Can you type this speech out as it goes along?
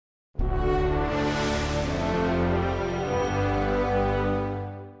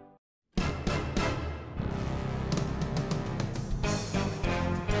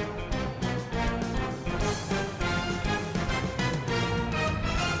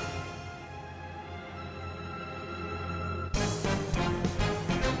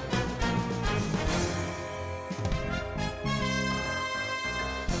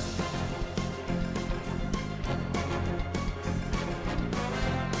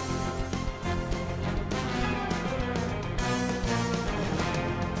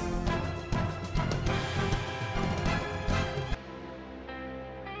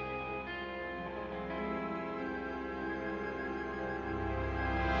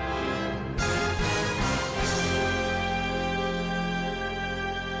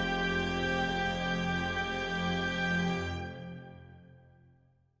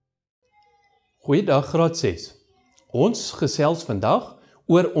Goeiedag Graad 6. Ons gesels vandag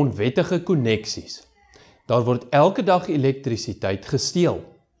oor onwettige konneksies. Daar word elke dag elektrisiteit gesteel.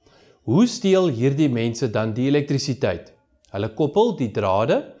 Hoe steel hierdie mense dan die elektrisiteit? Hulle koppel die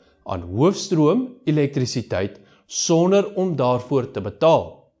drade aan hoofstroom elektrisiteit sonder om daarvoor te betaal.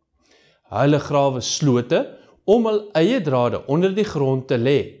 Hulle grawe slote om hul eie drade onder die grond te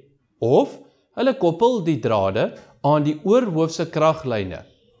lê, of hulle koppel die drade aan die oorhoofse kraglyne.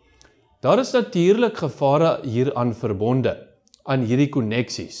 Daar is natuurlik gevare hieraan verbonde, aan hierdie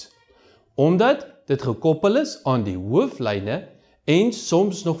konneksies, omdat dit gekoppel is aan die hooflyne en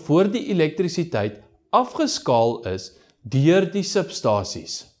soms nog voor die elektrisiteit afgeskaal is deur die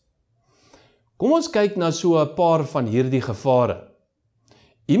substasies. Kom ons kyk na so 'n paar van hierdie gevare.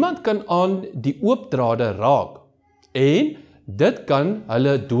 Iemand kan aan die oopdrade raak en dit kan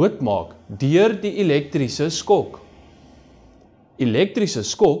hulle doodmaak deur die elektriese skok. Elektriese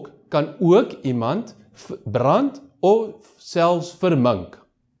skok kan ook iemand brand of selfs vermink.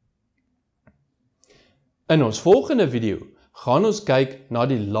 In ons volgende video gaan ons kyk na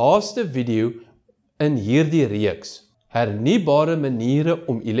die laaste video in hierdie reeks, hernubare maniere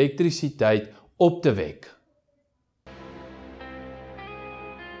om elektrisiteit op te wek.